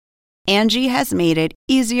Angie has made it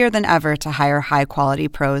easier than ever to hire high-quality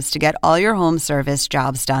pros to get all your home service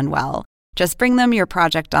jobs done well. Just bring them your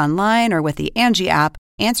project online or with the Angie app,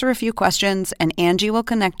 answer a few questions, and Angie will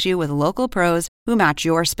connect you with local pros who match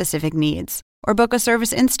your specific needs. Or book a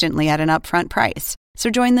service instantly at an upfront price. So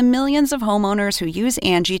join the millions of homeowners who use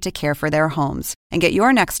Angie to care for their homes and get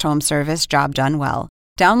your next home service job done well.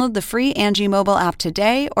 Download the free Angie mobile app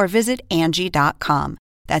today or visit Angie.com.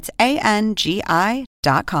 That's ANGI.com.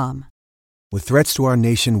 With threats to our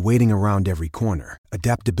nation waiting around every corner,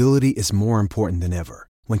 adaptability is more important than ever.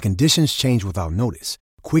 When conditions change without notice,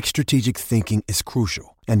 quick strategic thinking is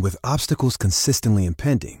crucial. And with obstacles consistently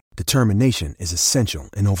impending, determination is essential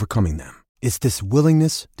in overcoming them. It's this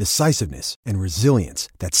willingness, decisiveness, and resilience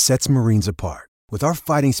that sets Marines apart. With our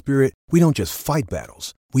fighting spirit, we don't just fight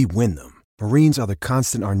battles, we win them. Marines are the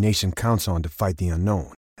constant our nation counts on to fight the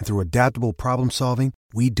unknown. And through adaptable problem solving,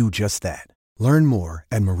 we do just that. Learn more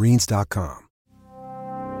at marines.com.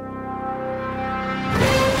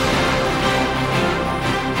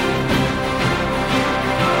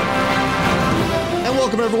 And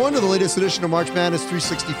welcome everyone to the latest edition of March Madness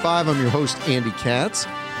 365. I'm your host, Andy Katz.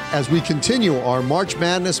 As we continue our March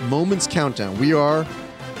Madness Moments Countdown, we are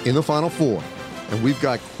in the Final Four, and we've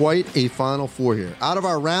got quite a Final Four here. Out of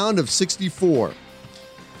our round of 64,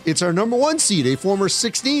 it's our number 1 seed, a former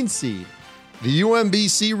 16 seed, the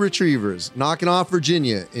UMBC Retrievers, knocking off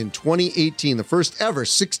Virginia in 2018, the first ever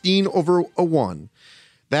 16-1.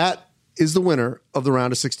 That is the winner of the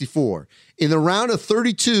round of 64. In the round of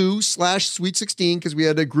 32/Sweet 16, because we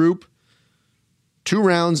had to group 2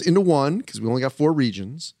 rounds into one, because we only got 4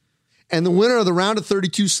 regions. And the winner of the round of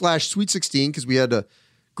 32/Sweet 16, because we had to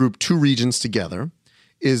group 2 regions together,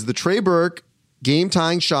 is the Trey Burke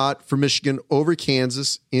game-tying shot for Michigan over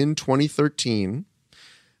Kansas in 2013.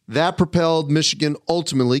 That propelled Michigan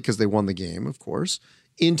ultimately, because they won the game, of course,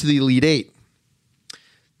 into the Elite Eight.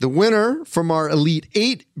 The winner from our Elite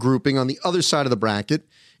Eight grouping on the other side of the bracket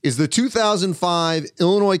is the 2005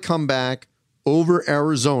 Illinois comeback over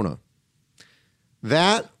Arizona.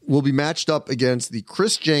 That will be matched up against the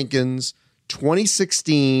Kris Jenkins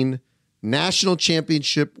 2016 national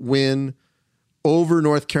championship win over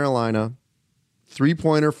North Carolina.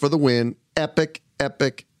 3-pointer for the win. Epic,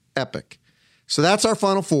 epic, epic. So that's our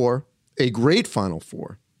Final Four, a great Final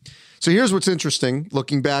Four. So here's what's interesting,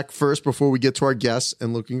 looking back first before we get to our guests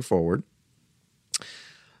and looking forward.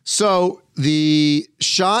 So the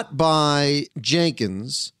shot by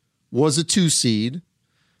Jenkins was a 2 seed.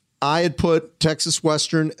 I had put Texas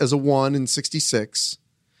Western as a 1 in 66.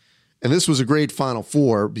 And this was a great Final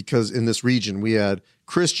Four because in this region we had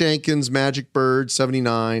Kris Jenkins, Magic Bird,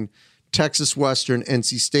 79, Texas Western,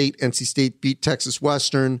 NC State. NC State beat Texas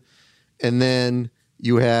Western. And then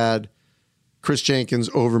you had Kris Jenkins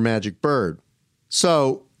over Magic Bird.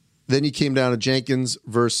 So then you came down to Jenkins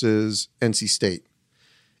versus NC State.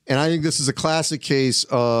 And I think this is a classic case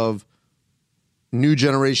of new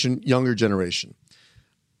generation, younger generation.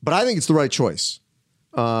 But I think it's the right choice.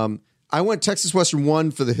 I went Texas Western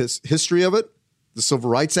 1 for the history of it, the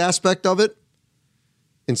civil rights aspect of it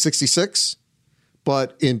in 66.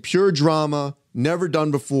 But in pure drama, never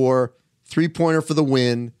done before, 3-pointer for the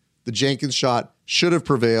win, the Jenkins shot should have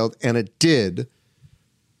prevailed, and it did.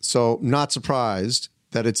 So not surprised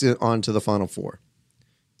that it's on to the Final Four.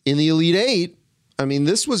 In the Elite Eight, I mean,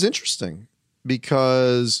 this was interesting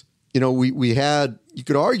because, we had, you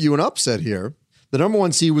could argue, an upset here. The number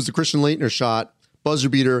 1 seed was the Christian Laettner shot, buzzer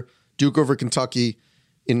beater, Duke over Kentucky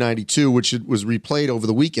in 92, which was replayed over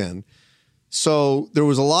the weekend. So there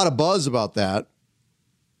was a lot of buzz about that.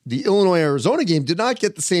 The Illinois-Arizona game did not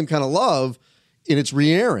get the same kind of love in its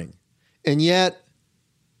re-airing. And yet,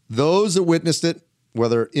 those that witnessed it,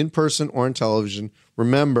 whether in person or on television,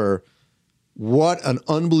 remember what an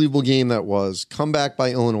unbelievable game that was. Comeback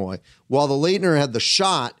by Illinois. While the Laettner had the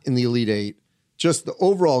shot in the Elite Eight, just the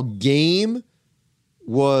overall game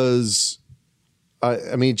was,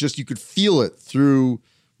 just you could feel it through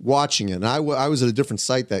watching it. And I was at a different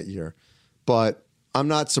site that year. But I'm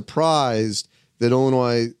not surprised that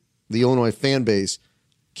the Illinois fan base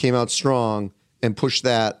came out strong and pushed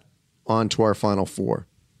that onto our Final Four.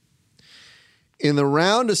 In the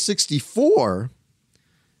round of 64,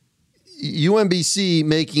 UMBC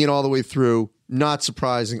making it all the way through, not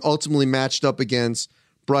surprising, ultimately matched up against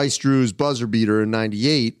Bryce Drew's buzzer beater in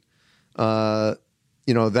 98. That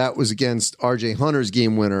was against RJ Hunter's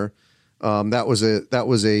game winner. That was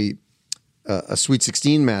a Sweet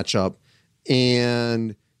 16 matchup.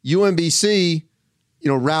 And UMBC,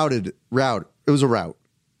 routed. It was a rout.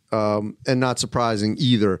 And not surprising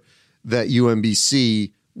either that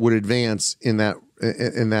UMBC would advance in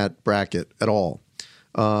that bracket at all.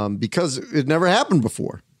 because it never happened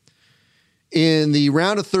before. In the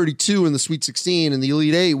round of 32 in the Sweet 16 and the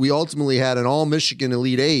Elite Eight, we ultimately had an all-Michigan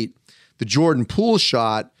Elite Eight, the Jordan Poole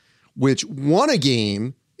shot, which won a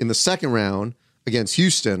game in the second round against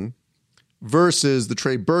Houston versus the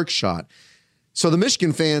Trey Burke shot. So the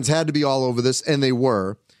Michigan fans had to be all over this, and they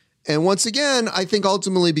were. And once again, I think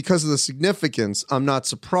ultimately because of the significance, I'm not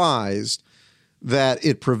surprised that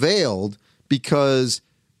it prevailed, because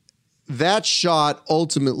that shot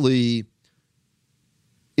ultimately,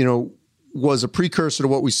 was a precursor to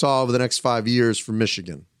what we saw over the next 5 years for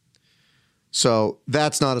Michigan. So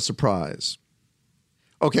that's not a surprise.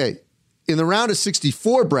 Okay, in the round of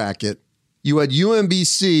 64 bracket, you had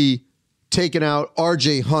UMBC taking out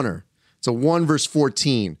RJ Hunter. It's a 1 versus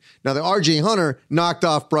 14. Now, the RJ Hunter knocked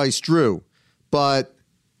off Bryce Drew, but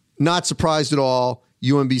not surprised at all,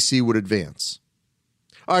 UMBC would advance.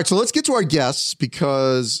 All right, so let's get to our guests,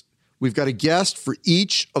 because we've got a guest for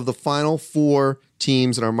each of the final 4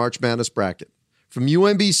 teams in our March Madness bracket. From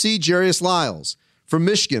UMBC, Jairus Lyles. From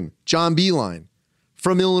Michigan, John Beilein.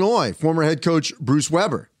 From Illinois, former head coach Bruce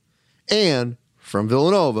Weber. And from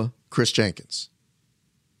Villanova, Kris Jenkins.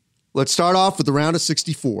 Let's start off with the round of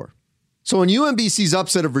 64. So in UMBC's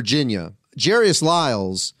upset of Virginia, Jairus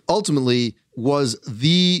Lyles ultimately was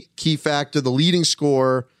the key factor, the leading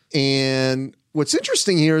scorer. And what's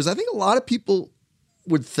interesting here is I think a lot of people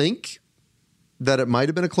would think that it might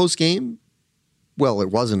have been a close game. Well, it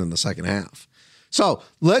wasn't in the second half. So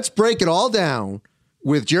let's break it all down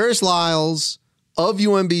with Jairus Lyles of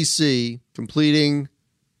UMBC completing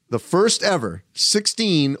the first ever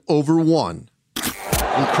 16/1.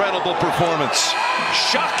 Incredible performance.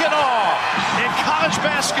 Shock and awe in college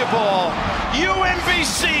basketball.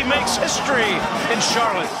 UMBC makes history in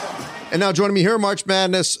Charlotte. And now joining me here, March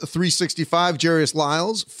Madness 365, Jairus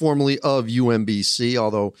Lyles, formerly of UMBC,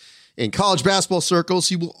 although in college basketball circles,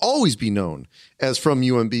 he will always be known as from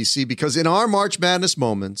UMBC, because in our March Madness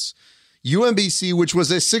moments, UMBC, which was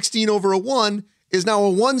a 16/1, is now a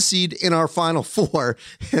 1 seed in our Final Four.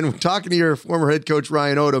 And talking to your former head coach,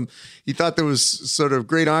 Ryan Odom, he thought there was sort of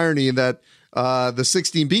great irony in that the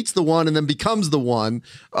 16 beats the 1 and then becomes the 1.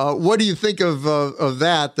 What do you think of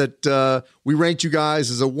that we ranked you guys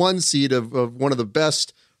as a 1 seed of one of the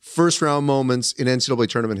best first-round moments in NCAA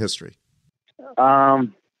tournament history?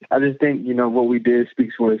 I just think, what we did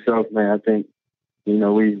speaks for itself, man. I think,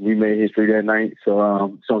 we made history that night.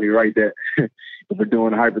 So it's only right that if we're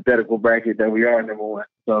doing a hypothetical bracket that we are number 1.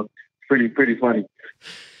 So it's pretty funny.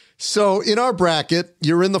 So in our bracket,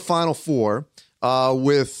 you're in the Final Four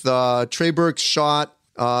with Trey Burke's shot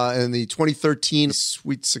in the 2013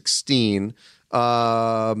 Sweet 16.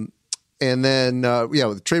 And then,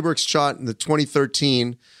 with Trey Burke's shot in the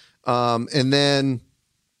 2013. And then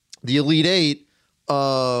the Elite Eight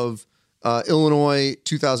of Illinois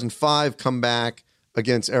 2005 comeback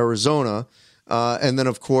against Arizona. And then,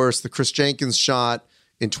 of course, the Kris Jenkins shot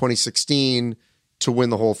in 2016 to win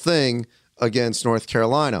the whole thing against North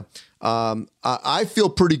Carolina. I feel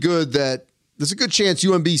pretty good that there's a good chance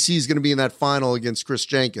UMBC is going to be in that final against Kris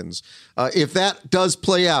Jenkins. If that does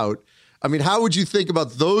play out, I mean, how would you think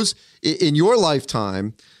about those in your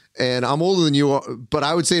lifetime? And I'm older than you, but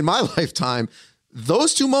I would say in my lifetime,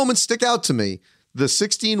 those 2 moments stick out to me. The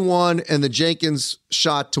 16-1 and the Jenkins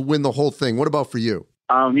shot to win the whole thing. What about for you?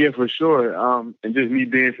 Yeah, for sure. And just me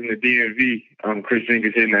being from the DMV, Kris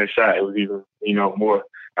Jenkins hitting that shot, it was even, more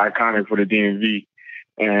iconic for the DMV.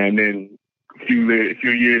 And then a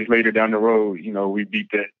few years later down the road, we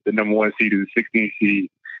beat the number 1 seed, the 16th seed,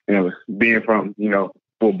 being from,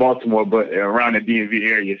 Baltimore, but around the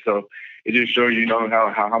DMV area. So it just shows you,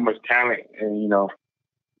 how much talent and,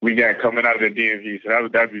 we got coming out of the DMV. So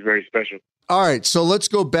that'd be very special. All right, so let's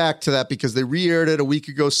go back to that, because they re-aired it a week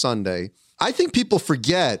ago Sunday. I think people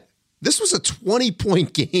forget this was a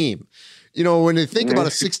 20-point game. When they think about a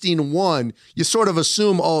 16-1, you sort of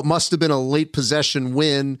assume, it must have been a late possession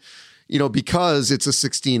win, because it's a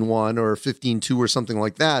 16-1 or a 15-2 or something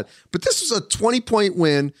like that. But this was a 20-point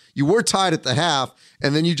win. You were tied at the half,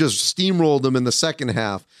 and then you just steamrolled them in the second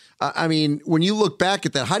half. I mean, when you look back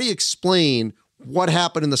at that, how do you explain what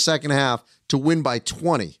happened in the second half to win by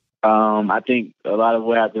 20? I think a lot of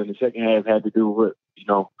what happened in the second half had to do with,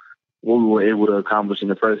 what we were able to accomplish in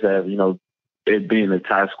the first half, it being a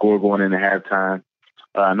tie score going into halftime.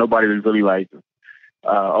 Nobody was really like,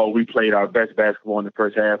 we played our best basketball in the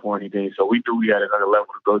first half or anything. So we knew we had another level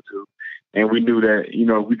to go to. And we knew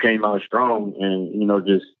that, we came out strong and,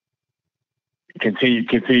 just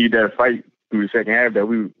continue that fight through the second half, that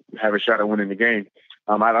we have a shot at winning the game.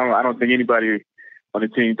 I don't think anybody on the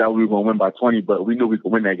team thought we were going to win by 20, but we knew we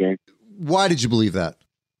could win that game. Why did you believe that?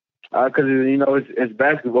 Because it's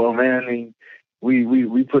basketball, man. I mean,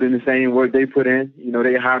 we put in the same work they put in.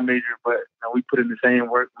 They high major, but we put in the same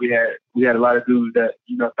work. We had a lot of dudes that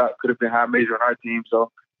thought could have been high major on our team.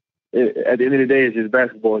 So at the end of the day, it's just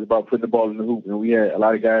basketball. It's about putting the ball in the hoop, and we had a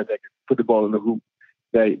lot of guys that could put the ball in the hoop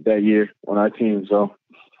that year on our team. So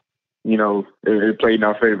it played in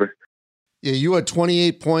our favor. Yeah, you had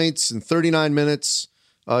 28 points in 39 minutes.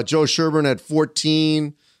 Joe Sherburne had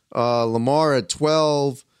 14. Lamar had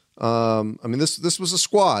 12. This was a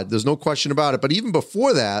squad. There's no question about it. But even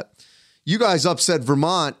before that, you guys upset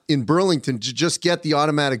Vermont in Burlington to just get the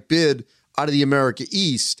automatic bid out of the America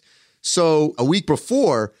East. So a week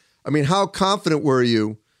before, how confident were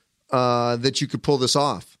you that you could pull this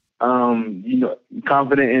off?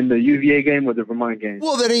 Confident in the UVA game or the Vermont game?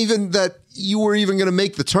 Well, that you were even going to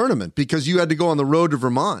make the tournament because you had to go on the road to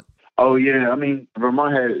Vermont. Oh, yeah.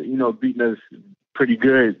 Vermont had, beaten us pretty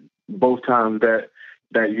good both times that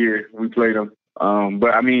year we played them.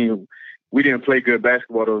 But we didn't play good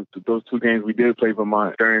basketball those two games. We did play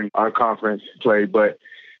Vermont during our conference play, but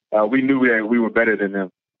we knew that we were better than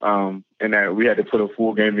them, and that we had to put a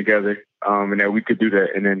full game together, and that we could do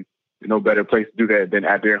that. And then no better place to do that than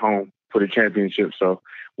at their home for the championship. So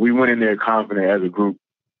we went in there confident as a group.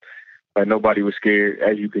 Nobody was scared,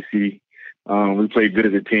 as you could see. We played good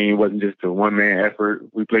as a team. It wasn't just a one-man effort.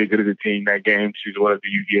 We played good as a team that game. She was the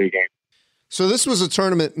UVA game. So this was a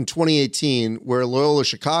tournament in 2018 where Loyola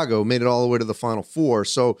Chicago made it all the way to the Final Four.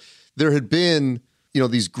 So there had been,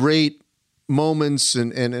 these great moments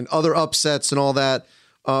and other upsets and all that.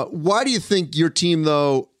 Why do you think your team,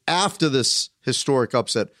 though, after this historic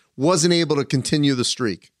upset, wasn't able to continue the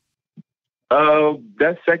streak?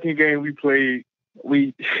 That second game we played,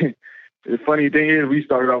 the funny thing is we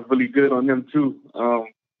started off really good on them too.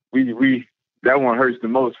 That one hurts the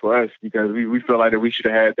most for us because we feel like that we should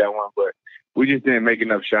have had that one, but we just didn't make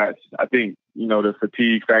enough shots. I think, the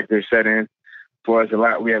fatigue factor set in for us a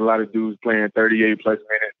lot. We had a lot of dudes playing 38 plus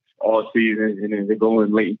minutes all season, and then to go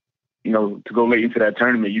in late, to go late into that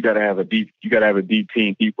tournament, you gotta have a deep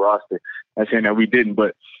team, deep roster. I'm saying that we didn't,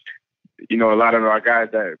 but a lot of our guys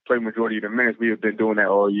that play majority of the minutes, we have been doing that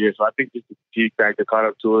all year. So I think just the fatigue factor caught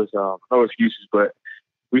up to us. No excuses, but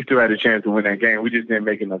we still had a chance to win that game. We just didn't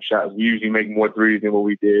make enough shots. We usually make more threes than what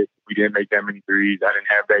we did. We didn't make that many threes. I didn't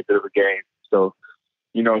have that good of a game. So,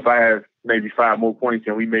 if I have maybe 5 more points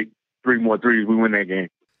and we make 3 more threes, we win that game.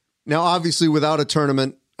 Now, obviously, without a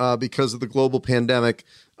tournament because of the global pandemic,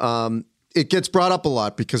 it gets brought up a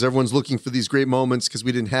lot because everyone's looking for these great moments because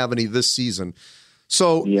we didn't have any this season.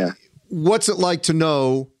 So what's it like to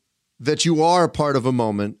know that you are a part of a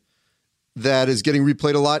moment that is getting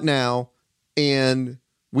replayed a lot now, and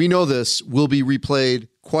we know this will be replayed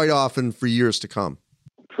quite often for years to come?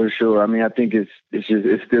 For sure. I think it's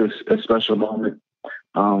still a special moment.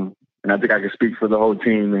 And I think I can speak for the whole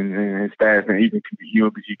team and staff and even the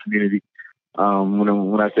UMBC community.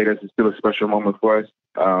 When I say this is still a special moment for us,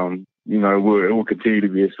 it will continue to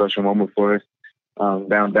be a special moment for us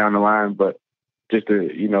down the line. But just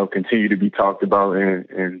to continue to be talked about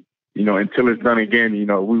and until it's done again,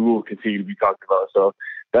 we will continue to be talked about. So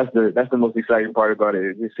that's the most exciting part about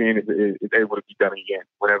it, is seeing if it's able to be done again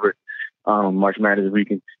whenever March Madness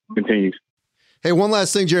weekend continues. Hey, one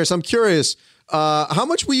last thing, Jairus. I'm curious, how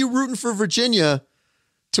much were you rooting for Virginia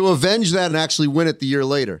to avenge that and actually win it the year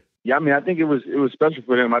later? Yeah, I think it was special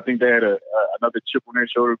for them. I think they had another chip on their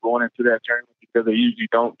shoulder going into that tournament because they usually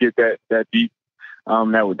don't get that deep.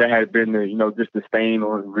 That had been just the stain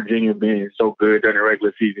on Virginia being so good during the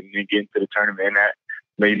regular season and then getting to the tournament and that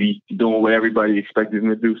maybe doing what everybody expected them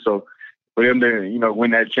to do. So for them to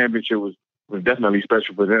win that championship was definitely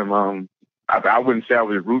special for them. I wouldn't say I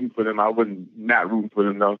was rooting for them. I wasn't not rooting for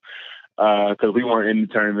them though, because we weren't in the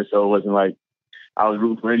tournament, so it wasn't like I was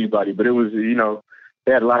rooting for anybody. But it was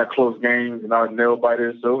they had a lot of close games and I was nail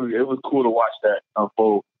biters, so it was cool to watch that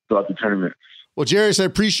unfold throughout the tournament. Well, Jairus, I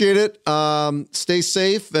appreciate it. Stay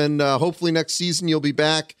safe, and hopefully next season you'll be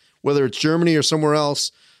back, whether it's Germany or somewhere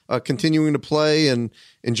else, continuing to play and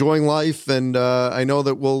enjoying life. And I know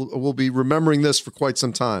that we'll be remembering this for quite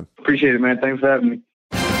some time. Appreciate it, man. Thanks for having me.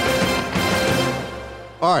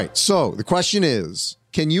 All right, so the question is,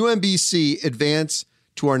 can UMBC advance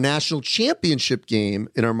to our national championship game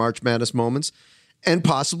in our March Madness moments and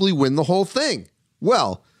possibly win the whole thing?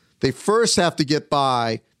 Well, they first have to get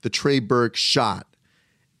by the Trey Burke shot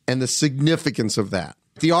and the significance of that.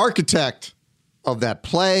 The architect of that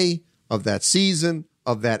play, of that season,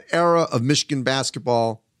 of that era of Michigan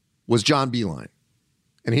basketball was John Beilein.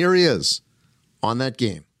 And here he is on that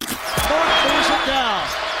game. Burke pulls it down.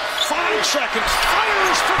 5 seconds.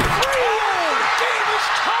 Fires for 3. Game is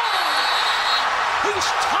tied. He's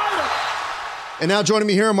tied it. And now joining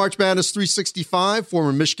me here on March Madness 365,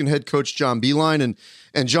 former Michigan head coach John Beilein.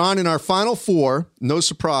 And John, in our Final Four, no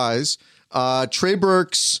surprise, Trey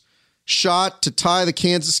Burke's shot to tie the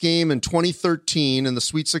Kansas game in 2013 in the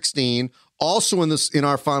Sweet 16, also in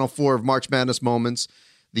our Final Four of March Madness moments,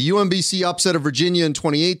 the UMBC upset of Virginia in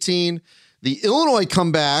 2018, the Illinois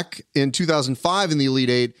comeback in 2005 in the Elite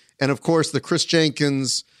Eight, and of course the Kris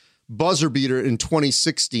Jenkins buzzer beater in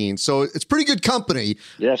 2016. So it's pretty good company.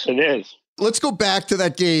 Yes, it is. Let's go back to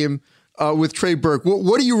that game with Trey Burke.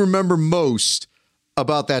 What do you remember most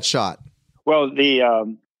about that shot? Well,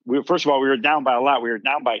 first of all, we were down by a lot. We were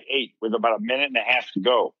down by 8 with about a minute and a half to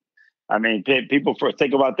go. I mean, people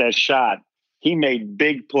think about that shot. He made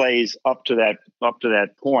big plays up to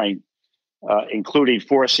that point, including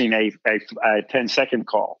forcing a 10-second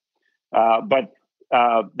call. But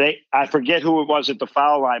I forget who it was at the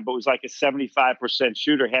foul line, but it was like a 75%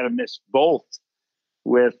 shooter, had to miss both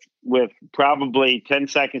with probably 10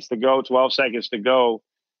 seconds to go, 12 seconds to go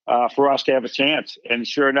for us to have a chance. And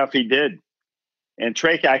sure enough, he did. And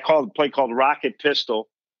Trey, I called a play called Rocket Pistol,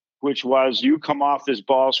 which was you come off this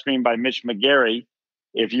ball screen by Mitch McGarry.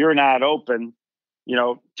 If you're not open,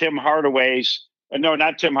 Tim Hardaway's – no,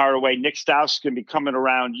 not Tim Hardaway. Nick Stouts can be coming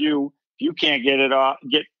around you. If you can't get it off,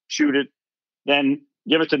 shoot it, then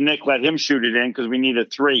give it to Nick, let him shoot it in because we need a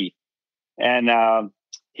 3. And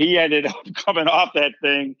he ended up coming off that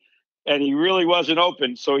thing, and he really wasn't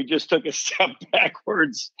open. So he just took a step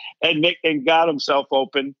backwards and got himself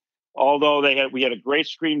open. Although we had a great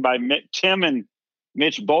screen by Tim and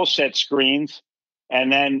Mitch both set screens, and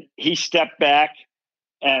then he stepped back,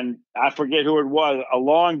 and I forget who it was. A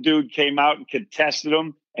long dude came out and contested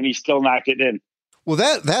him, and he still knocked it in. Well,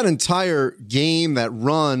 that entire game, that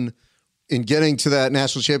run in getting to that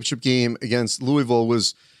national championship game against Louisville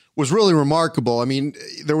was really remarkable. I mean,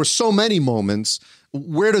 there were so many moments.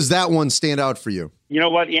 Where does that one stand out for you? You know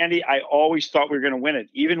what, Andy? I always thought we were going to win it.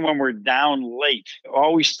 Even when we're down late, I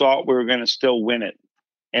always thought we were going to still win it.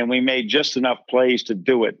 And we made just enough plays to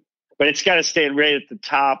do it. But it's got to stay right at the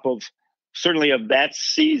top of that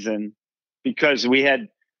season, because we had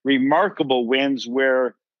remarkable wins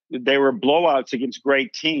where they were blowouts against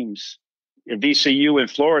great teams. VCU in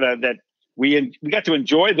Florida, that we got to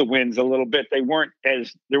enjoy the wins a little bit.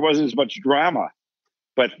 There wasn't as much drama.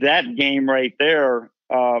 But that game right there,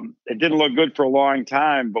 it didn't look good for a long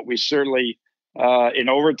time, but we certainly, in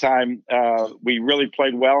overtime, we really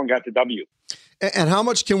played well and got the W. And how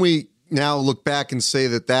much can we now look back and say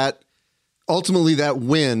that ultimately that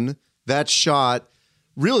win, that shot,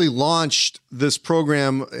 really launched this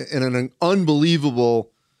program in an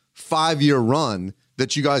unbelievable 5-year run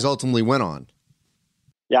that you guys ultimately went on?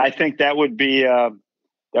 Yeah, I think that would be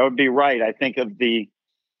right. I think of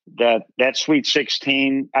that Sweet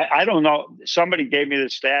 16. I don't know. Somebody gave me the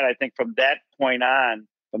stat. I think from that point on,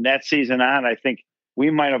 from that season on, I think we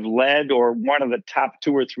might have led or one of the top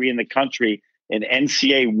 2 or 3 in the country in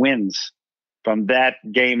NCAA wins from that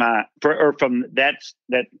game on, or from that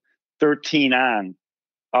 13 on,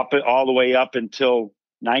 all the way up until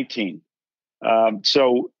 19.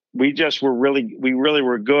 So we really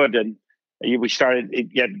were good, and we started.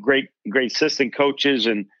 You had great assistant coaches,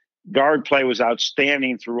 and guard play was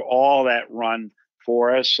outstanding through all that run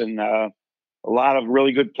for us, and a lot of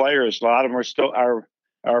really good players. A lot of them are still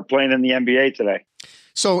are playing in the NBA today.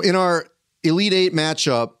 So in our Elite Eight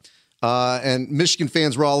matchup, and Michigan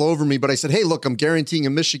fans were all over me, but I said, hey, look, I'm guaranteeing a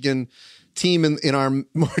Michigan team in our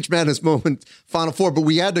March Madness moment Final Four, but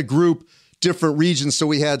we had to group different regions. So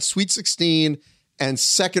we had Sweet 16 and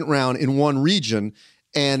second round in one region.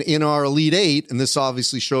 And in our Elite Eight, and this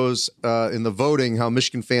obviously shows in the voting how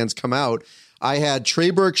Michigan fans come out, I had Trey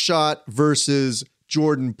Burke's shot versus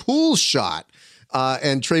Jordan Poole's shot,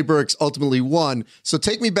 and Trey Burke's ultimately won. So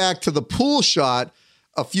take me back to the Poole shot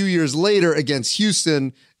a few years later against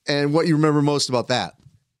Houston, and what you remember most about that.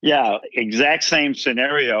 Yeah, exact same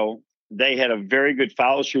scenario. They had a very good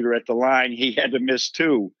foul shooter at the line. He had to miss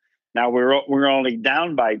 2. Now we're only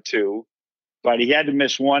down by 2. But he had to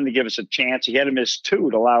miss 1 to give us a chance. He had to miss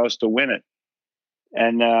 2 to allow us to win it.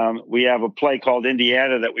 And we have a play called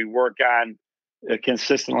Indiana that we work on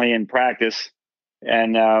consistently in practice.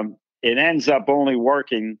 And it ends up only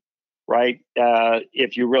working, right,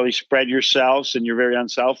 if you really spread yourselves and you're very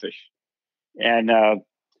unselfish. And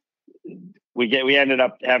we ended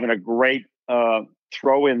up having a great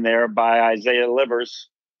throw in there by Isaiah Livers,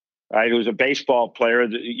 right, who's a baseball player.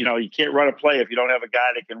 You can't run a play if you don't have a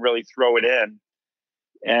guy that can really throw it in.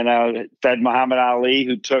 And fed Muhammad Ali,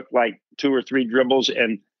 who took like 2 or 3 dribbles.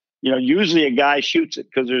 And, usually a guy shoots it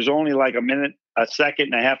because there's only like a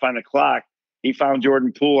second and a half on the clock. He found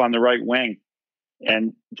Jordan Poole on the right wing.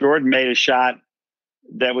 And Jordan made a shot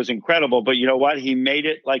that was incredible. But you know what? He made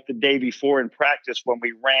it like the day before in practice when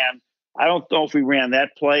we ran. I don't know if we ran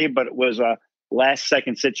that play, but it was a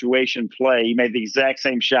last-second situation play. He made the exact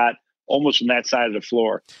same shot almost from that side of the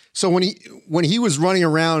floor. So when he was running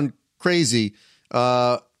around crazy,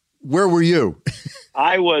 where were you?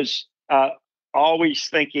 I was always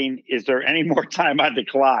thinking, is there any more time on the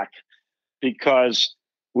clock? Because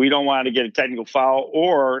we don't want to get a technical foul,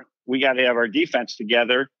 or we got to have our defense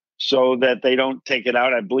together so that they don't take it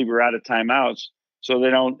out. I believe we're out of timeouts, so they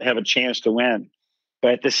don't have a chance to win.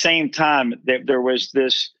 But at the same time, there was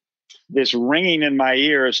this ringing in my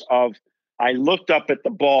ears of, I looked up at the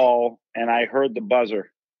ball and I heard the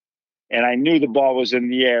buzzer, and I knew the ball was in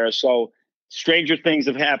the air. So stranger things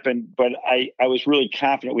have happened, but I was really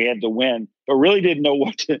confident we had to win, but really didn't know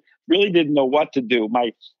what to do.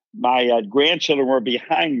 My grandchildren were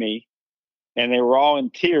behind me, and they were all in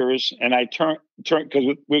tears. And I turned because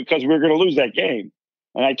we were going to lose that game,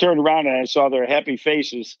 and I turned around and I saw their happy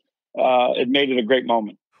faces. It made it a great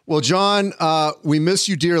moment. Well, John, we miss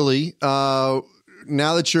you dearly.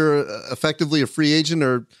 Now that you're effectively a free agent,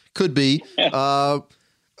 or could be,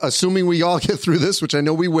 assuming we all get through this, which I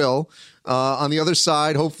know we will, on the other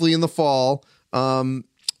side, hopefully in the fall,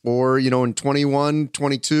 or, in 21,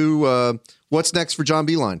 22, what's next for John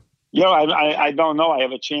Beilein? I don't know. I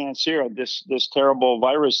have a chance here. This terrible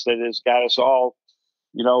virus that has got us all,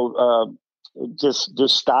 just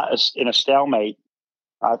in a stalemate.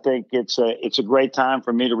 I think it's a great time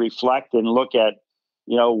for me to reflect and look at,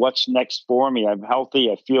 what's next for me. I'm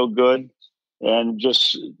healthy. I feel good, and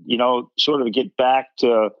just, sort of get back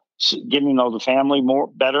to getting to know the family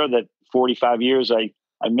better. That 45 years I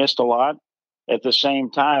missed a lot. At the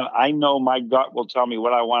same time, I know my gut will tell me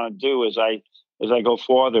what I want to do as I go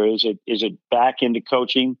further. Is it back into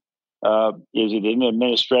coaching? Is it into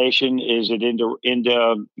administration? Is it into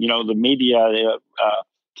the media,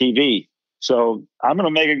 TV? So I'm going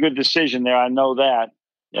to make a good decision there. I know that,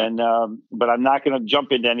 and but I'm not going to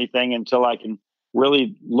jump into anything until I can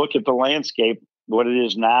really look at the landscape, what it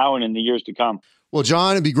is now and in the years to come. Well,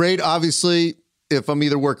 John, it'd be great, obviously, if I'm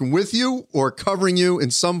either working with you or covering you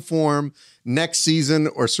in some form next season,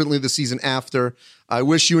 or certainly the season after. I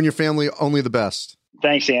wish you and your family only the best.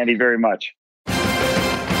 Thanks, Andy, very much.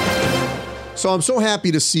 So I'm so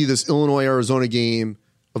happy to see this Illinois-Arizona game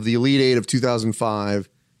of the Elite Eight of 2005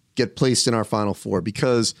 get placed in our Final Four,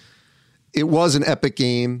 because it was an epic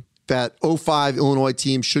game. That 05 Illinois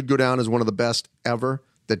team should go down as one of the best ever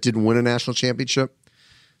that didn't win a national championship.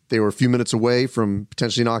 They were a few minutes away from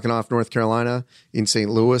potentially knocking off North Carolina in St.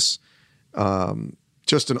 Louis.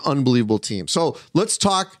 Just an unbelievable team. So let's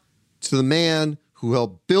talk to the man who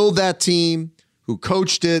helped build that team, who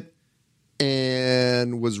coached it,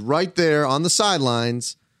 and was right there on the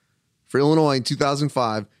sidelines for Illinois in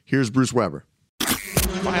 2005. Here's Bruce Weber.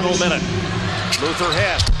 Final minute. Luther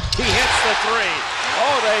head. He hits the three.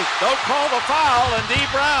 Oh, they don't call the foul, and D.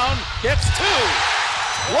 Brown gets two.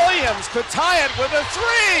 Williams could tie it with a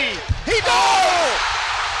three. He goes!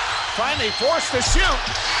 Finally forced to shoot,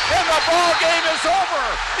 and the ball game is over.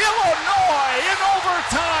 Illinois, in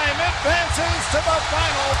overtime, advances to the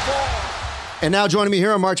Final Four. And now joining me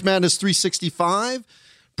here on March Madness 365,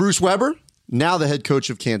 Bruce Weber, now the head coach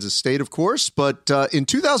of Kansas State, of course. But in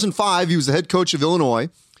 2005, he was the head coach of Illinois.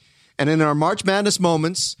 And in our March Madness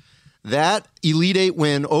moments, that Elite Eight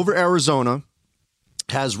win over Arizona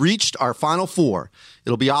has reached our Final Four.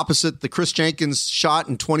 It'll be opposite the Kris Jenkins shot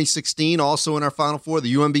in 2016, also in our Final Four,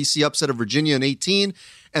 the UMBC upset of Virginia in 18,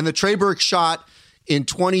 and the Trey Burke shot in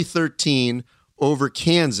 2013 over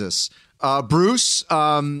Kansas. Bruce,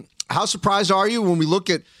 how surprised are you when we look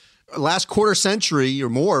at last quarter century or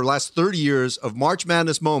more, last 30 years of March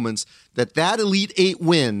Madness moments, that Elite Eight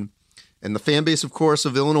win, and the fan base, of course,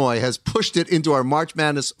 of Illinois has pushed it into our March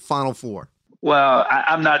Madness Final Four? Well,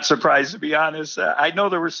 I'm not surprised, to be honest. I know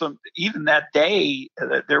there were even that day,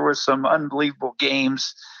 there were some unbelievable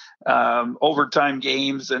games, overtime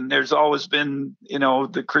games, and there's always been,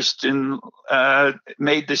 the Christian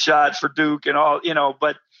made the shot for Duke and all,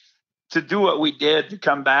 but to do what we did, to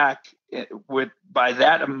come back by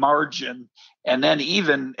that margin, and then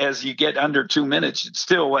even as you get under 2 minutes, it's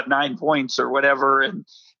still 9 points or whatever,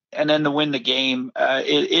 and then to win the game,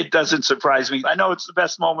 it doesn't surprise me. I know it's the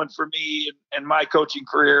best moment for me in my coaching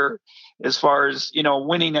career, as far as,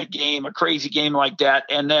 winning a game, a crazy game like that.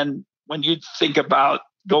 And then when you think about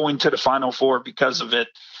going to the Final Four because of it,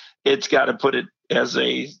 it's got to put it as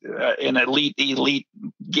an elite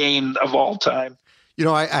game of all time.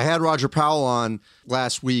 I had Roger Powell on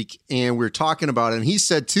last week, and we were talking about it, and he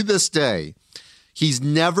said to this day, he's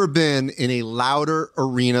never been in a louder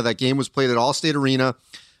arena. That game was played at Allstate Arena,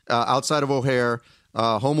 outside of O'Hare,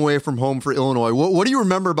 home away from home for Illinois. What do you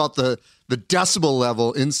remember about the decibel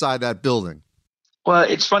level inside that building? Well,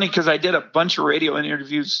 it's funny because I did a bunch of radio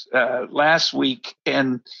interviews last week,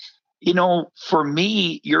 and for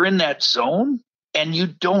me, you're in that zone and you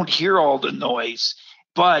don't hear all the noise.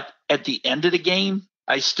 But at the end of the game,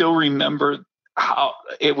 I still remember how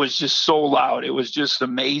it was just so loud. It was just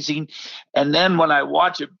amazing. And then when I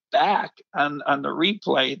watch it back on the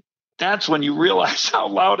replay, that's when you realize how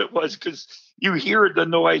loud it was, because you hear the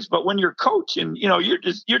noise. But when you're coaching,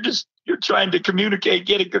 you're trying to communicate,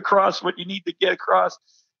 getting across what you need to get across,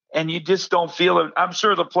 and you just don't feel it. I'm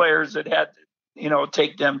sure the players that had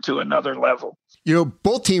take them to another level.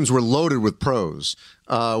 Both teams were loaded with pros.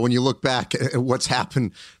 When you look back at what's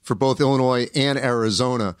happened for both Illinois and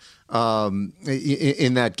Arizona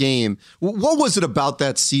in that game, what was it about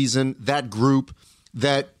that season, that group,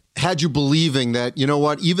 that had you believing that,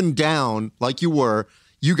 even down like you were,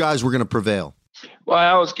 you guys were going to prevail? Well, I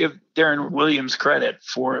always give Darren Williams credit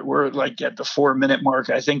for it. We're like at the 4-minute mark.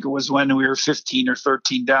 I think it was when we were 15 or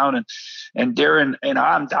 13 down, and Darren, and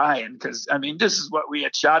I'm dying because, this is what we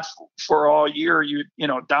had shot for all year. You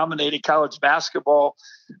dominated college basketball.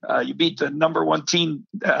 You beat the number one team,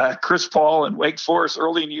 Chris Paul and Wake Forest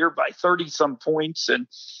early in the year by 30-some points.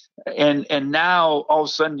 And now all of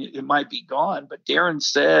a sudden it might be gone. But Darren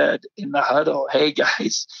said in the huddle, "Hey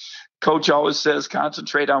guys, Coach always says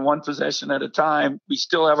concentrate on one possession at a time. We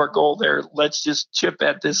still have our goal there. Let's just chip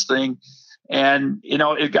at this thing." And,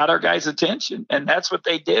 it got our guys' attention. And that's what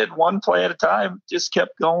they did. One play at a time, just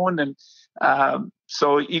kept going. And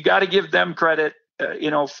so you got to give them credit,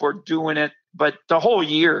 for doing it. But the whole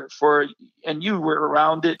year and you were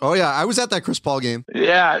around it. Oh, yeah. I was at that Chris Paul game.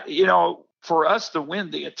 Yeah. For us to win,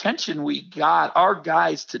 the attention we got, our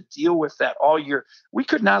guys to deal with that all year. We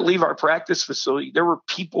could not leave our practice facility. There were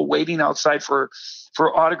people waiting outside for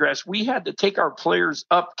autographs. We had to take our players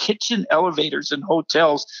up kitchen elevators in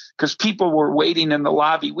hotels because people were waiting in the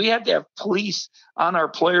lobby. We had to have police on our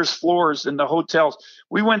players' floors in the hotels.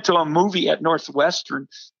 We went to a movie at Northwestern,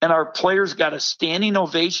 and our players got a standing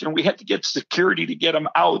ovation. We had to get security to get them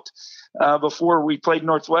out. Before we played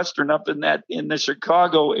Northwestern up in the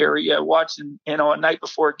Chicago area, watching, a night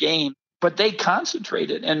before a game. But they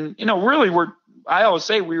concentrated, and really I always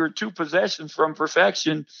say we were 2 possessions from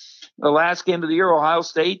perfection. The last game of the year, Ohio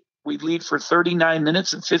State, we lead for 39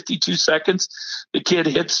 minutes and 52 seconds. The kid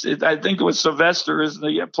hits, I think it was Sylvester, as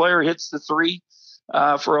the player hits the 3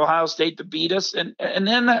 for Ohio State to beat us, and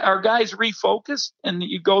then our guys refocused, and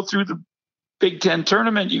you go through the Big Ten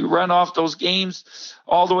tournament, you run off those games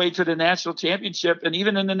all the way to the national championship. And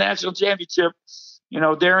even in the national championship,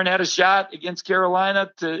 Darren had a shot against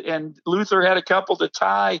Carolina and Luther had a couple to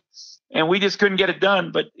tie, and we just couldn't get it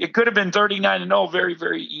done. But it could have been 39-0 very,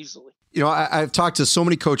 very easily. I've talked to so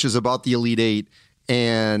many coaches about the Elite Eight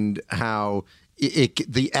and how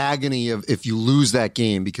the agony of if you lose that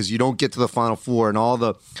game because you don't get to the Final Four and all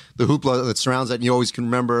the hoopla that surrounds that, and you always can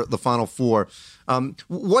remember the Final Four.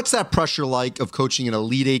 What's that pressure like of coaching an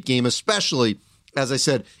Elite Eight game, especially, as I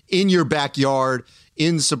said, in your backyard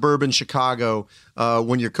in suburban Chicago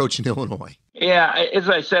when you're coaching Illinois? Yeah, as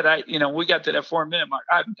I said, we got to that 4-minute mark.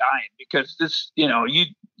 I'm dying because this,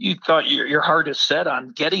 you thought your heart is set on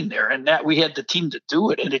getting there, and that we had the team to do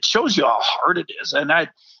it, and it shows you how hard it is. And I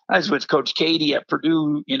was with Coach Katie at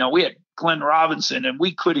Purdue. We had Glenn Robinson, and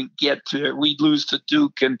we couldn't get to it. We'd lose to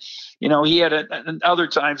Duke, and he had other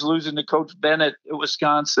times losing to Coach Bennett at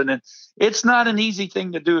Wisconsin. And it's not an easy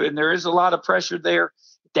thing to do, and there is a lot of pressure there.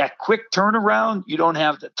 That quick turnaround, you don't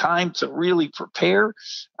have the time to really prepare.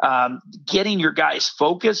 Getting your guys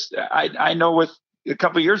focused. I know with a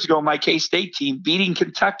couple of years ago, my K-State team beating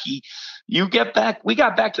Kentucky, we got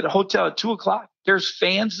back to the hotel at 2:00. There's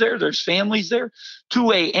fans there. There's families there,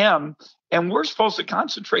 2 a.m., and we're supposed to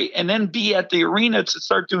concentrate and then be at the arena to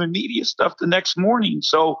start doing media stuff the next morning.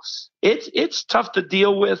 So it's tough to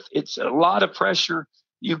deal with. It's a lot of pressure.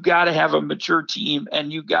 You've got to have a mature team,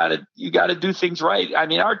 and you got to do things right.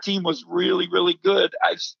 Our team was really, really good.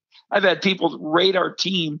 I've had people rate our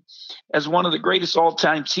team as one of the greatest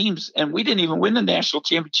all-time teams, and we didn't even win the national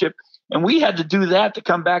championship, and we had to do that to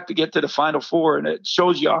come back to get to the Final Four, and it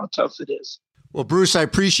shows you how tough it is. Well, Bruce, I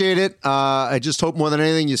appreciate it. I just hope more than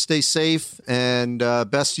anything you stay safe, and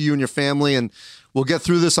best to you and your family, and we'll get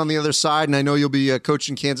through this on the other side, and I know you'll be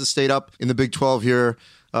coaching Kansas State up in the Big 12 here,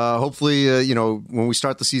 hopefully, when we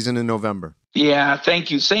start the season in November. Yeah, thank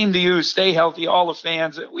you. Same to you. Stay healthy, all the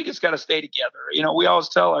fans. We just got to stay together. We always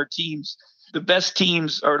tell our teams, the best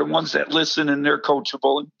teams are the ones that listen and they're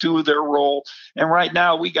coachable and do their role. And right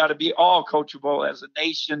now we got to be all coachable as a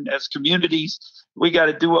nation, as communities. We got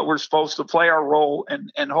to do what we're supposed to, play our role,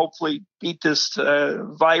 and hopefully beat this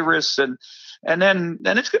virus. And then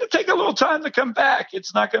it's going to take a little time to come back.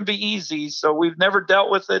 It's not going to be easy. So we've never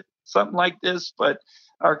dealt with it, something like this, but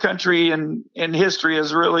our country and history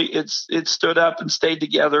has really, it's stood up and stayed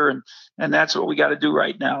together. And that's what we got to do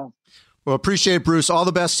right now. Well, appreciate it, Bruce. All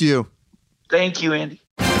the best to you. Thank you, Andy.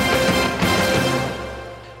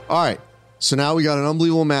 All right. So now we got an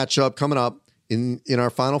unbelievable matchup coming up in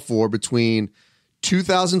our Final Four between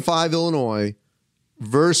 2005 Illinois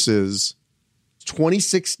versus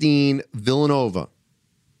 2016 Villanova.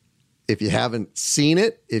 If you haven't seen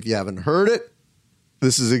it, if you haven't heard it,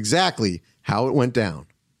 this is exactly how it went down.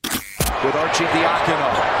 With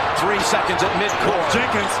Archidiakono, 3 seconds at midcourt.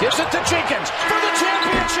 Jenkins gives it to Jenkins for the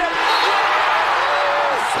championship.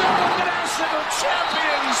 Yes! The national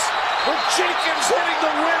champions with Jenkins hitting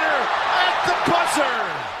the winner at the buzzer.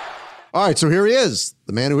 All right, so here he is,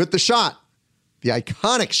 the man who hit the shot, the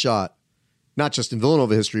iconic shot, not just in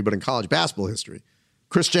Villanova history, but in college basketball history,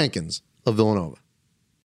 Kris Jenkins of Villanova.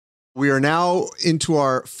 We are now into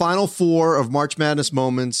our Final Four of March Madness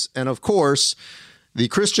moments. And of course, the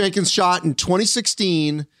Kris Jenkins shot in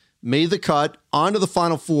 2016 made the cut onto the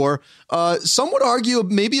Final Four. Some would argue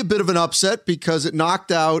maybe a bit of an upset because it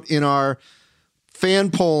knocked out in our fan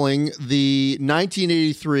polling the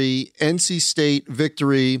 1983 NC State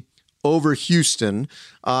victory over Houston,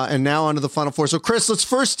 and now onto the Final Four. So, Kris, let's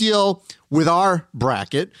first deal with our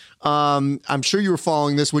bracket. I'm sure you were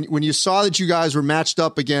following this. When you saw that you guys were matched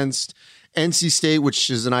up against NC State, which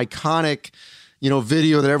is an iconic,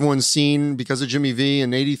 video that everyone's seen because of Jimmy V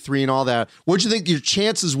and 83 and all that, what did you think your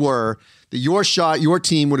chances were that your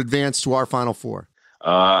team would advance to our Final Four?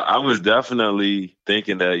 I was definitely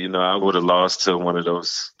thinking that, I would have lost to one of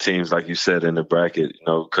those teams, like you said, in the bracket,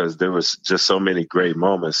 because there was just so many great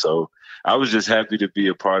moments. So I was just happy to be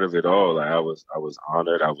a part of it all. Like I was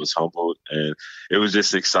honored. I was humbled, and it was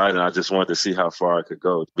just exciting. I just wanted to see how far I could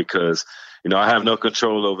go because, I have no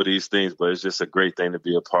control over these things, but it's just a great thing to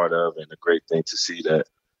be a part of and a great thing to see that,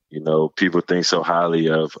 people think so highly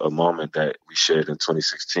of a moment that we shared in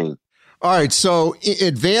 2016. All right, so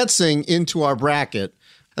advancing into our bracket,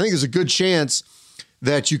 I think there's a good chance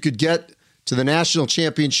that you could get to the national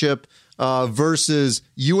championship versus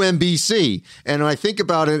UMBC. And when I think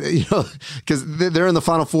about it, because they're in the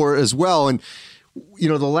Final Four as well. And,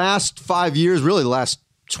 the last 5 years, really the last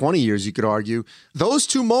 20 years, you could argue, those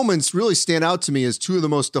two moments really stand out to me as two of the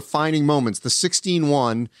most defining moments, the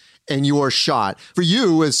 16-1 and your shot. For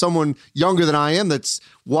you, as someone younger than I am that's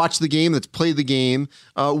watched the game, that's played the game,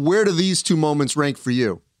 where do these two moments rank for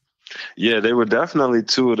you? Yeah, they were definitely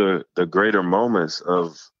two of the greater moments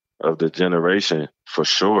of the generation, for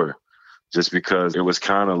sure, just because it was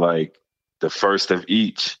kind of like the first of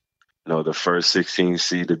each, the first 16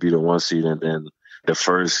 seed to be the 1 seed, and then the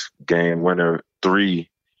first game winner 3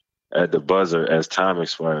 at the buzzer as time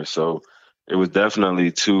expired. So it was definitely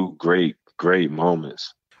two great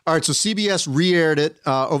moments. All right, so CBS re-aired it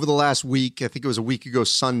over the last week. I think it was a week ago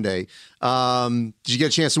Sunday. Did you get a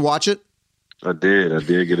chance to watch it? I did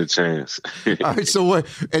get a chance. All right, so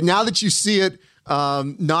and now that you see it,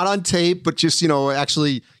 not on tape, but just,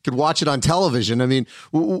 actually could watch it on television, I mean,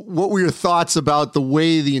 what were your thoughts about the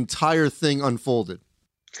way the entire thing unfolded?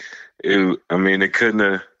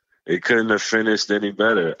 It couldn't have finished any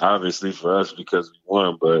better, obviously, for us because we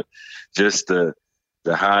won, but just the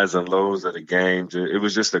highs and lows of the game, it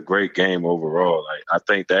was just a great game overall. Like, I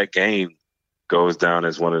think that game goes down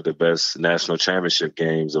as one of the best national championship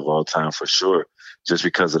games of all time for sure, just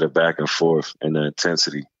because of the back and forth and the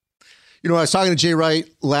intensity. I was talking to Jay Wright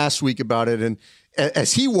last week about it, and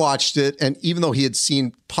as he watched it, and even though he had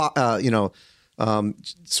seen,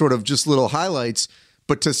 sort of just little highlights,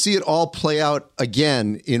 but to see it all play out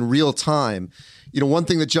again in real time, one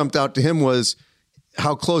thing that jumped out to him was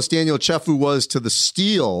how close Daniel Chefu was to the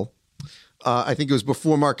steal. I think it was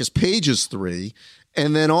before Marcus Page's 3.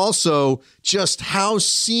 And then also just how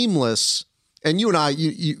seamless, and you and I,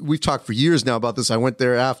 we've talked for years now about this. I went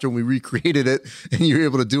there after we recreated it, and you were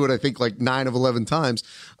able to do it, I think, like 9 of 11 times.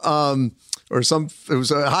 It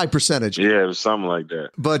was a high percentage. Yeah, it was something like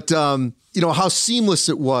that. But, how seamless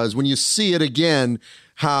it was when you see it again,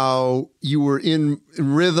 how you were in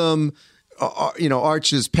rhythm,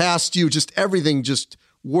 arches past you, just everything just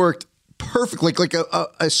worked perfectly. Like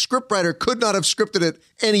a scriptwriter could not have scripted it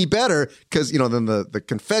any better because, then the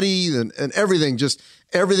confetti and everything, just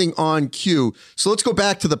everything on cue. So let's go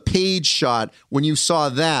back to the Page shot. When you saw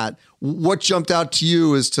that, what jumped out to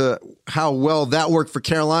you as to how well that worked for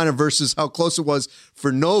Carolina versus how close it was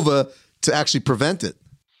for Nova to actually prevent it?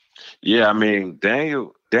 Yeah, I mean,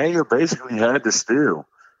 Daniel basically had the steal.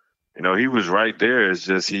 You know, he was right there. It's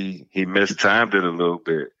just he mistimed it a little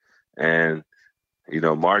bit. And, you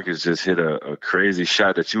know, Marcus just hit a crazy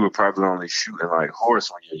shot that you would probably only shoot in like horse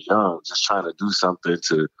when you're young, just trying to do something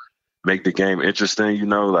to make the game interesting. You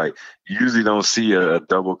know, like you usually don't see a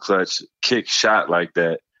double clutch kick shot like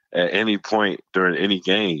that at any point during any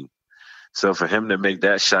game. So for him to make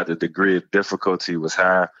that shot, the degree of difficulty was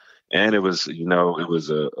high. And it was, you know, it was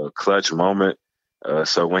a clutch moment.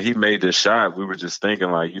 So when he made this shot, we were just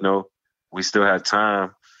thinking like, you know, we still have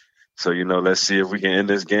time. So, you know, let's see if we can end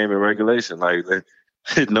this game in regulation. Like,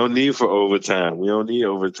 no need for overtime. We don't need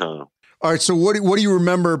overtime. All right. So what do you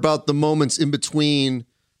remember about the moments in between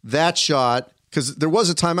that shot? Because there was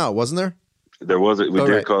a timeout, wasn't there? There was. We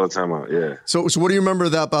did call a timeout, yeah. So what do you remember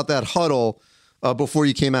about that huddle before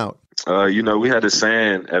you came out? You know, we had a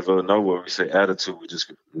saying at Villanova, we say attitude, we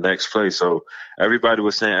just next play. So everybody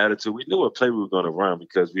was saying attitude. We knew what play we were going to run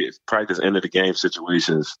because we practiced end of the game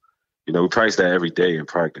situations. You know, we practice that every day in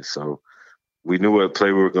practice. So we knew what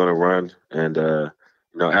play we were going to run. And,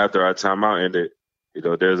 you know, after our timeout ended, you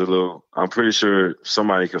know, there's a little, I'm pretty sure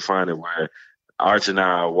somebody could find it where Arch and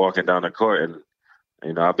I are walking down the court. And,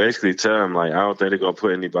 you know, I basically tell him, like, I don't think they're going to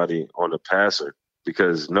put anybody on the passer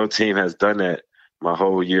because no team has done that my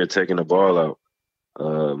whole year taking the ball out.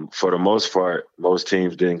 For the most part, most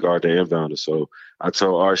teams didn't guard their inbounder. So I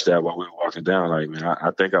told Arch that while we were walking down, like, man,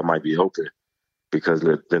 I think I might be open because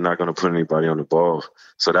they're not going to put anybody on the ball.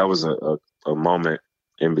 So that was a moment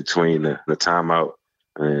in between the timeout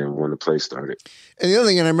and when the play started. And the other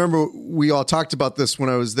thing, and I remember we all talked about this when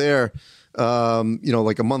I was there, you know,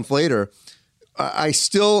 like a month later, I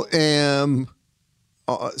still am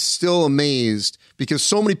still amazed because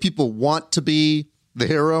so many people want to be the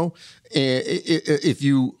hero if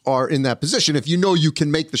you are in that position, if you know you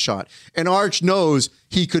can make the shot. And Arch knows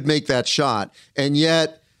he could make that shot, and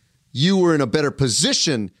yet you were in a better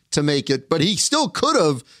position to make it, but he still could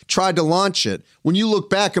have tried to launch it. When you look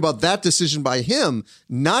back about that decision by him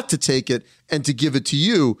not to take it and to give it to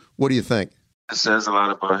you, what do you think? It says a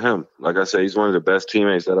lot about him. Like I said, he's one of the best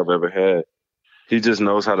teammates that I've ever had. He just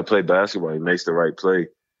knows how to play basketball. He makes the right play.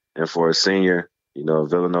 And for a senior, you know,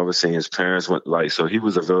 Villanova senior, his parents went, like, so he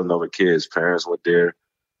was a Villanova kid. His parents went there.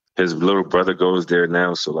 His little brother goes there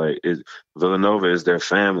now. So, like, Villanova is their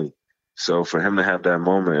family. So for him to have that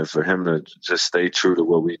moment and for him to just stay true to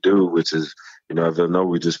what we do, which is, you know, at Villanova,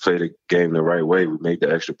 we just play the game the right way. We make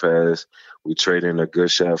the extra pass. We trade in a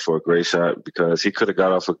good shot for a great shot because he could have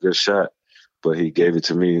got off a good shot, but he gave it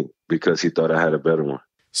to me because he thought I had a better one.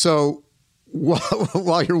 So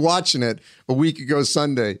while you're watching it a week ago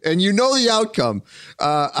Sunday, and you know the outcome,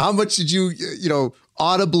 how much did you know,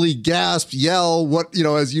 audibly gasp, yell, what, you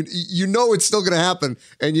know, as you know it's still going to happen,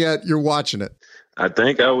 and yet you're watching it? I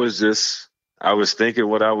think I was thinking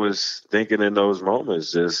what I was thinking in those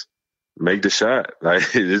moments, just make the shot. Like,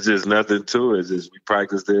 it's just nothing to it. It's just we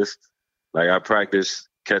practice this. Like, I practiced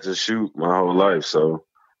catch and shoot my whole life. So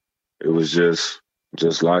it was just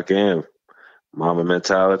lock in. Mama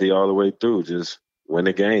mentality all the way through. Just win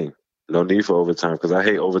the game. No need for overtime because I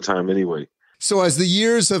hate overtime anyway. So as the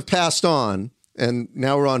years have passed on, and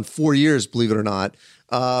now we're on 4 years, believe it or not,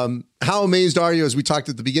 how amazed are you, as we talked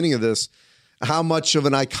at the beginning of this, how much of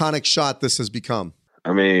an iconic shot this has become?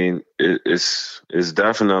 I mean, it's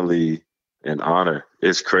definitely an honor.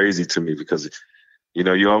 It's crazy to me because, you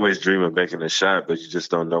know, you always dream of making a shot, but you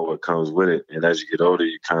just don't know what comes with it. And as you get older,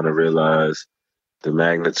 you kind of realize the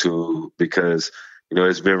magnitude because, you know,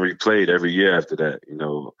 it's been replayed every year after that, you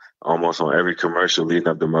know, almost on every commercial leading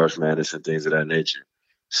up to March Madness and things of that nature.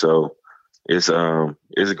 So it's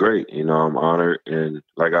great. You know, I'm honored. And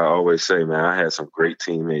like I always say, man, I had some great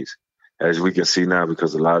teammates, as we can see now,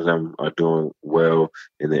 because a lot of them are doing well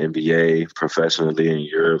in the NBA, professionally in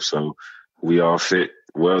Europe. So we all fit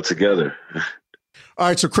well together. All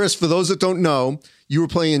right. So, Kris, for those that don't know, you were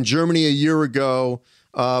playing in Germany a year ago,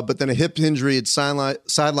 but then a hip injury had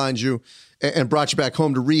sidelined you and brought you back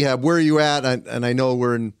home to rehab. Where are you at? And I know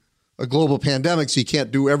we're in a global pandemic, so you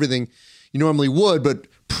can't do everything you normally would. But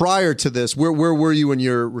prior to this, where were you in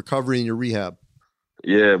your recovery and your rehab?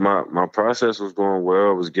 Yeah, my process was going well.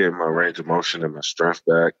 I was getting my range of motion and my strength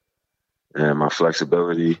back and my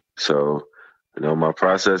flexibility. So, you know, my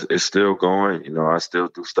process is still going. You know, I still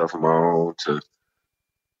do stuff on my own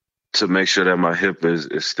to make sure that my hip is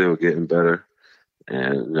still getting better.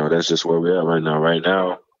 And, you know, that's just where we're at right now. Right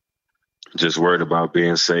now, just worried about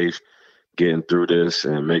being safe, getting through this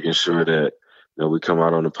and making sure that we come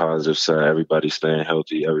out on the positive side. Everybody staying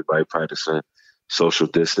healthy, everybody practicing social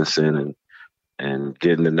distancing and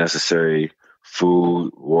getting the necessary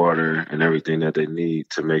food, water, and everything that they need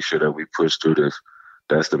to make sure that we push through this.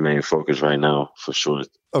 That's the main focus right now, for sure.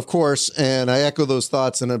 Of course, and I echo those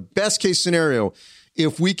thoughts. In a best case scenario,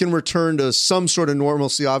 if we can return to some sort of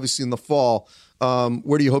normalcy, obviously in the fall,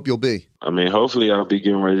 where do you hope you'll be? I mean, hopefully I'll be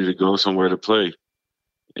getting ready to go somewhere to play,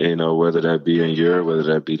 whether that be in Europe, whether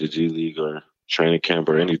that be the G League or training camp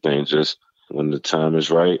or anything. Just when the time is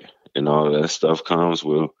right and all of that stuff comes,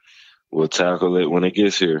 we'll tackle it when it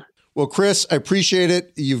gets here. Well, Kris, I appreciate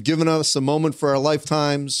it. You've given us a moment for our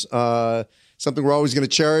lifetimes, something we're always going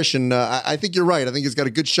to cherish. And I think you're right. I think it's got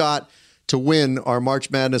a good shot to win our March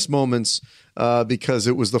Madness moments because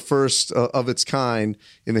it was the first of its kind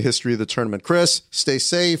in the history of the tournament. Kris, stay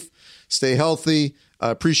safe, stay healthy.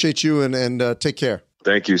 I appreciate you and take care.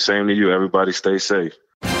 Thank you. Same to you. Everybody stay safe.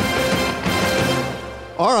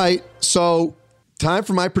 All right. So time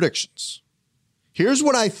for my predictions. Here's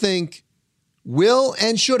what I think will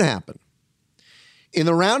and should happen. In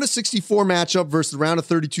the round of 64 matchup versus the round of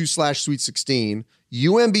 32/Sweet 16,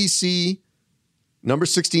 UMBC, number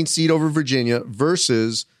 16 seed over Virginia,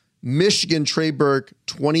 versus Michigan, Trey Burke,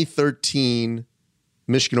 2013,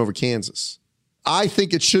 Michigan over Kansas. I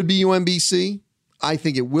think it should be UMBC. I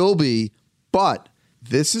think it will be, but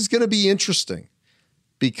this is going to be interesting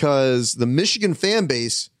because the Michigan fan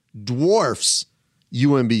base dwarfs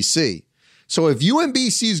UMBC. So if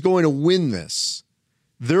UMBC is going to win this,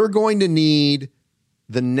 they're going to need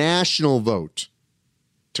the national vote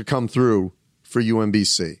to come through for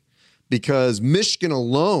UMBC because Michigan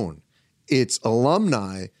alone, its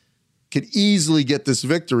alumni, could easily get this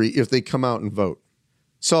victory if they come out and vote.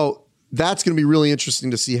 So that's going to be really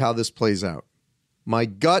interesting to see how this plays out. My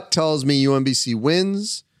gut tells me UMBC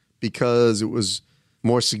wins because it was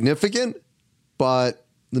more significant, but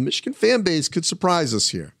the Michigan fan base could surprise us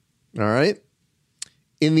here. All right.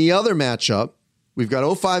 In the other matchup, we've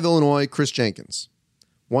got 05 Illinois, Kris Jenkins.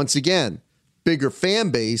 Once again, bigger fan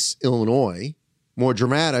base, Illinois, more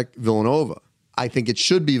dramatic, Villanova. I think it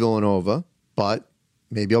should be Villanova, but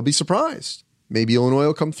maybe I'll be surprised. Maybe Illinois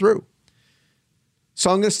will come through.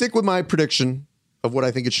 So I'm going to stick with my prediction of what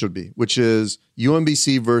I think it should be, which is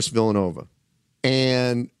UMBC versus Villanova.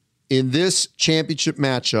 And in this championship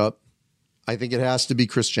matchup, I think it has to be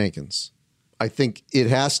Kris Jenkins. I think it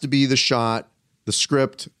has to be the shot, the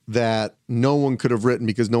script that no one could have written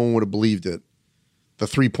because no one would have believed it. The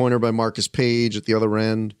three-pointer by Marcus Page at the other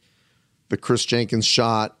end, the Kris Jenkins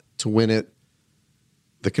shot to win it,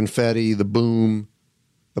 the confetti, the boom,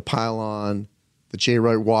 the pylon, the Jay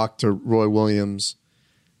Wright walk to Roy Williams.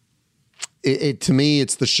 To me,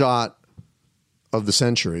 it's the shot of the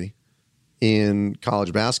century in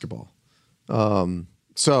college basketball.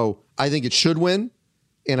 So I think it should win,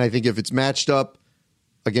 and I think if it's matched up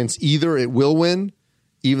against either, it will win.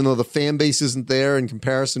 Even though the fan base isn't there in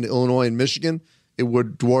comparison to Illinois and Michigan, it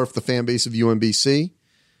would dwarf the fan base of UMBC.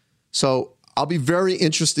 So I'll be very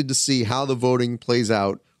interested to see how the voting plays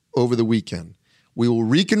out over the weekend. We will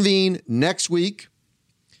reconvene next week.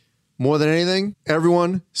 More than anything,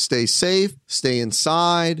 everyone stay safe, stay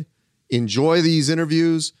inside, enjoy these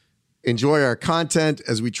interviews, enjoy our content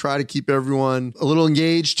as we try to keep everyone a little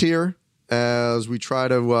engaged here as we try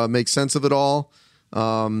to make sense of it all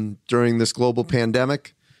during this global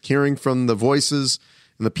pandemic, hearing from the voices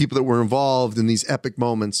and the people that were involved in these epic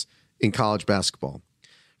moments in college basketball.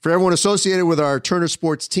 For everyone associated with our Turner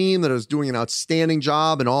Sports team that is doing an outstanding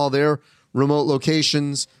job in all their remote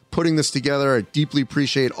locations, putting this together, I deeply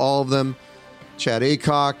appreciate all of them. Chad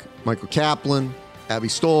Aycock, Michael Kaplan, Abby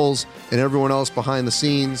Stoles, and everyone else behind the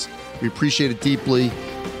scenes. We appreciate it deeply.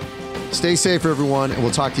 Stay safe, everyone, and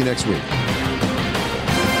we'll talk to you next week.